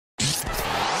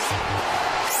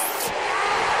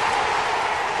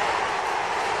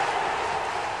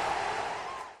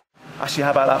bless you.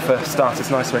 How about that for start? It's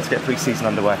a nice way to get pre-season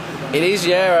underway. It is,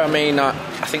 yeah. I mean, I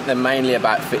think they're mainly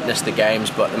about fitness, the games,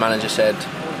 but the manager said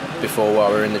before while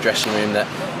we were in the dressing room that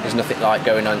there's nothing like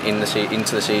going on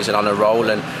into the season on a roll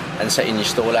and setting your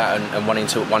stall out and wanting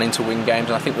to win games.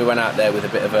 And I think we went out there with a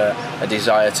bit of a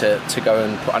desire to go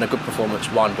and put on a good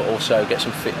performance, one, but also get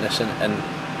some fitness and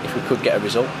if we could get a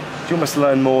result. Do you almost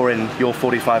learn more in your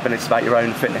 45 minutes about your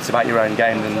own fitness, about your own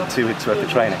game than 2 weeks worth of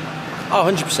training? Oh,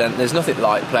 100%. There's nothing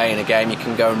like playing a game. You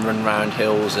can go and run round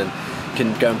hills and you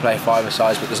can go and play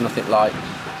 5-a-sides, but there's nothing like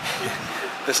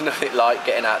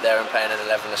getting out there and playing an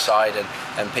 11-a-side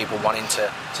and people wanting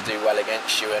to do well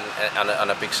against you and on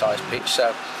a big sized pitch.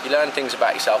 So you learn things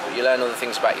about yourself, but you learn other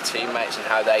things about your teammates and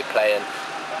how they play, and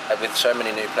with so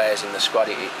many new players in the squad,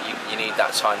 you need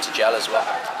that time to gel as well.